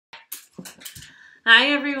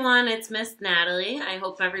Hi everyone, it's Miss Natalie. I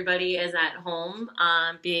hope everybody is at home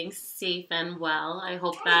being safe and well. I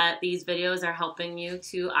hope that these videos are helping you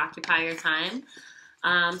to occupy your time.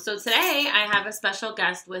 So today I have a special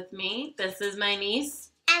guest with me. This is my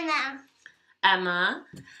niece, Emma.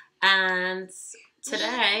 And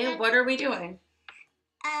today, what are we doing?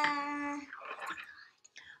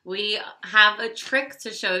 We have a trick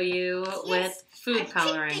to show you with food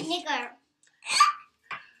coloring.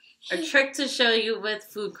 A trick to show you with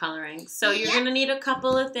food coloring. So you're going to need a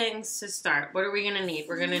couple of things to start. What are we going to need?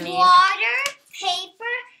 We're going to need water, paper,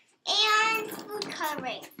 and food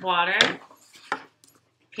coloring. Water,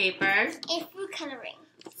 paper, and food coloring.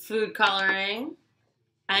 Food coloring,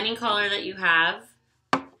 any color that you have,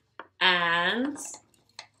 and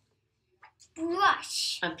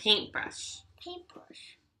brush. A paintbrush.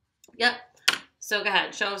 Paintbrush. Yep. So go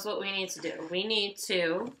ahead. Show us what we need to do. We need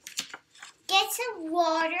to get some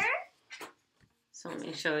water. So let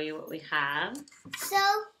me show you what we have. So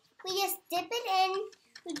we just dip it in.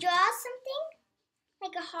 We draw something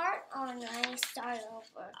like a heart. Oh no, I need to start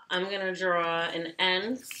over. I'm going to draw an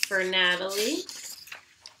N for Natalie.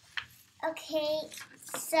 Okay,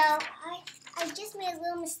 so I just made a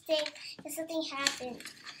little mistake and something happened.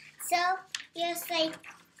 So you just like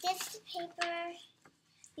get the paper,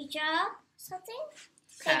 you draw something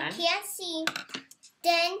that you can't see.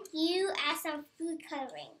 Then you add some food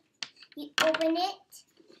coloring. You open it,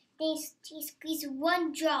 then you squeeze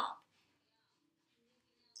one drop.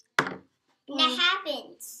 And that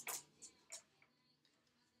happens.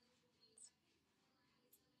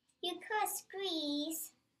 You could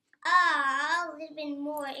squeeze a little bit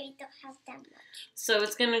more if you don't have that much. So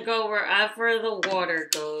it's going to go wherever the water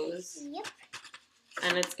goes. Yep.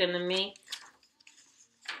 And it's going to make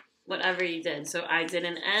whatever you did. So I did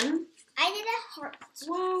an N. I did a heart.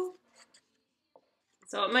 Whoa.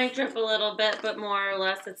 So it might drip a little bit, but more or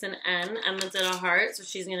less it's an N. Emma did a heart, so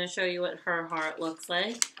she's going to show you what her heart looks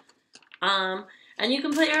like. And you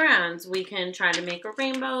can play around. We can try to make a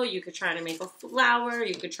rainbow. You could try to make a flower.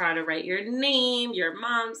 You could try to write your name, your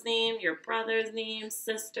mom's name, your brother's name,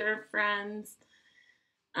 sister, friends.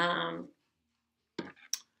 And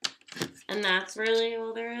that's really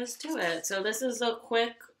all there is to it. So this is a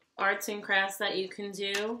quick arts and crafts that you can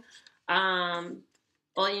do.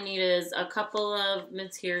 All you need is a couple of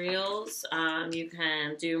materials. You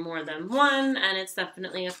can do more than one, and it's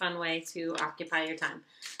definitely a fun way to occupy your time.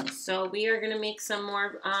 So we are going to make some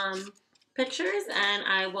more pictures, and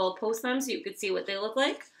I will post them so you can see what they look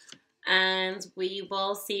like. And we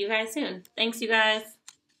will see you guys soon. Thanks, you guys.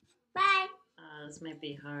 Bye. This might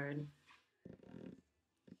be hard.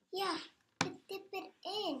 Yeah, but dip it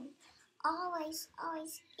in. Always,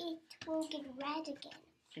 it will get red again.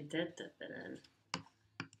 I did dip it in.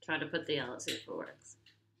 Try to put the yellow, see if it works.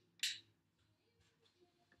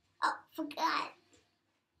 Oh, forgot.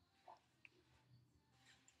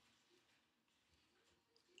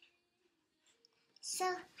 So,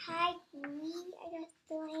 hi, we are just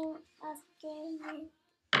doing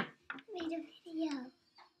made a video.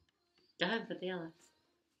 Go ahead, put the yellow.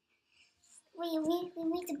 We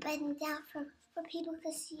need to bend it down for people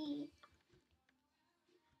to see.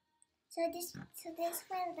 So this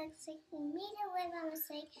one looks like we made it when I was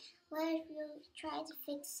like, what if we try to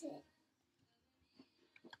fix it?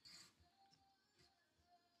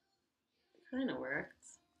 Kind of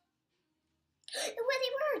works. It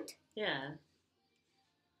really worked. Yeah.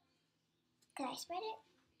 Can I spread it?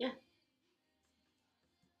 Yeah.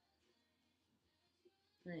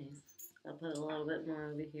 Nice. I'll put a little bit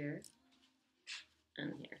more over here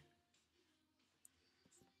and here.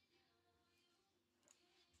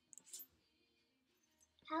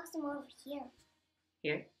 How's some over here?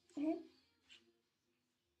 Here? Mm-hmm.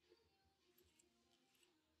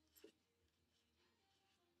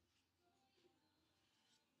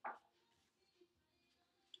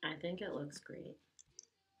 I think it looks great.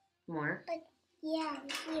 More? But yeah,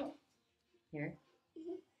 here. Here?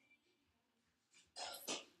 Mm-hmm.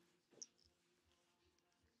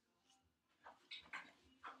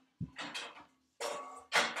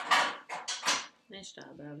 Nice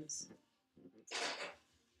job, Ems.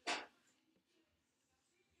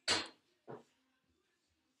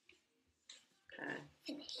 Okay.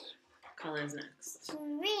 Finish. Colors next.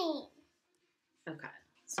 Green. Okay.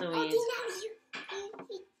 So we Oh, you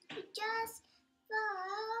just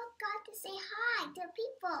got to say hi to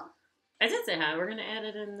people. I did say hi. We're gonna add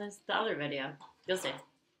it in the other video. You'll see.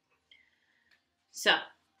 So,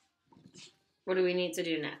 what do we need to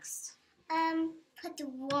do next? Put the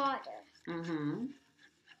water. Mm-hmm.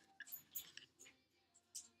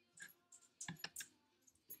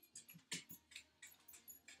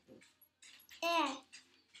 Yeah.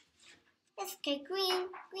 Let's get green.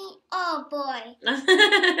 Oh boy.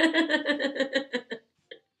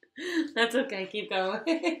 That's okay. Keep going.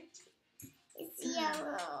 It's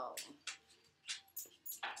yellow.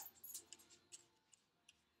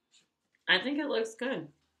 I think it looks good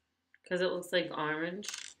because it looks like orange.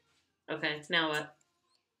 Okay, now what?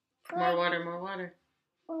 More water, more water.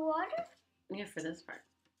 More water? Yeah, for this part.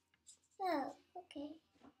 Oh, okay.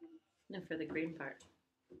 No, for the green part.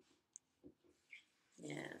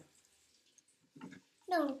 Yeah.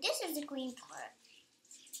 No, this is the green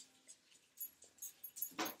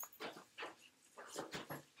part.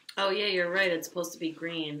 Oh, yeah, you're right. It's supposed to be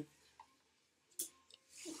green.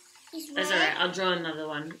 That's all red. right. I'll draw another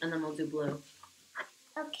one, and then we'll do blue.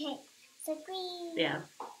 Okay, so green. Yeah.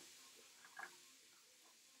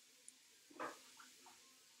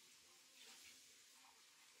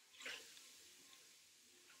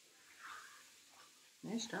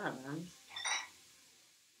 Nice job, man.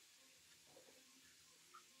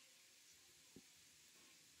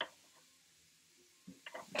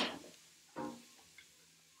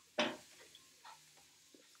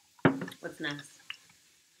 What's next?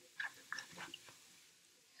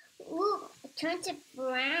 Ooh, it turned to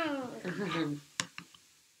brown.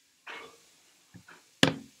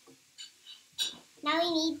 Now we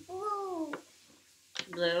need blue.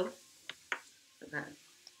 Blue? Okay.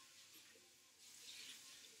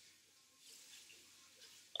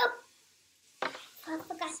 Oh, I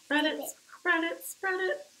forgot. Spread it, spread it, spread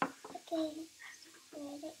it. Okay,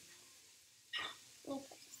 spread it. Let me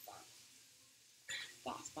put this down.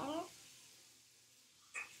 That's better.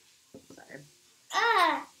 Sorry.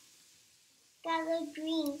 Ah! Got a little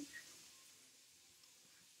green.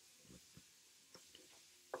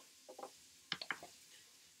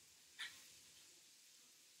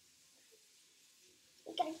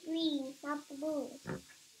 We got green, not blue.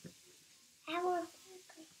 I want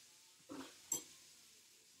green.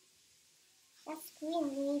 That's green,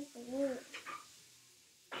 we need blue.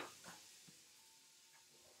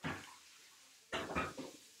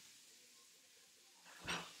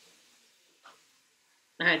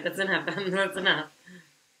 All right, that's enough. That's enough.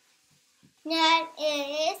 That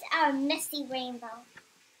is our messy rainbow.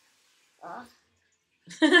 Oh,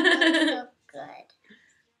 that's so good.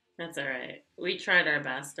 That's all right. We tried our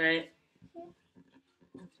best, right?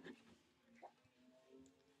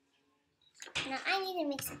 Now I need to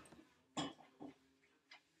mix it.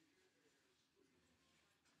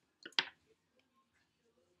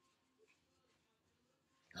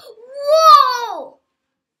 Whoa!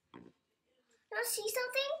 You see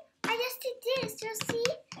something? I just did this. You see?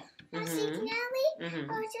 You see, Natalie?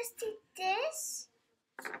 I just did this.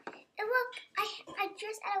 And look, I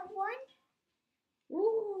just added one.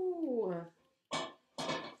 Ooh.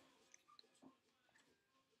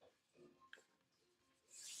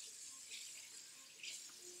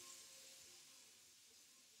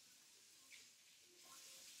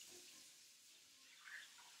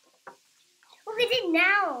 Look at it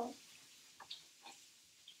now.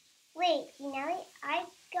 Wait, Natalie, I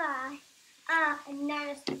got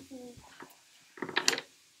another spoon.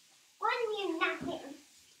 What do you mean nothing?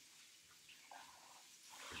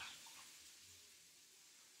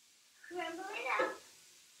 Crumble it up.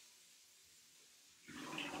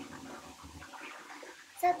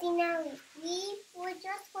 So, Natalie, we were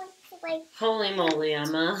just going to like. Holy moly,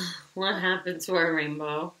 Emma. What happened to our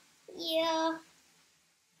rainbow? Yeah.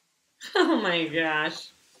 Oh my gosh.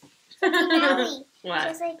 Natalie, What?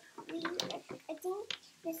 just like I think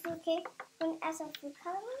this is okay. We're going to add some food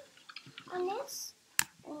coloring on this.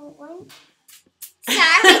 And one.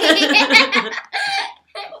 Sorry.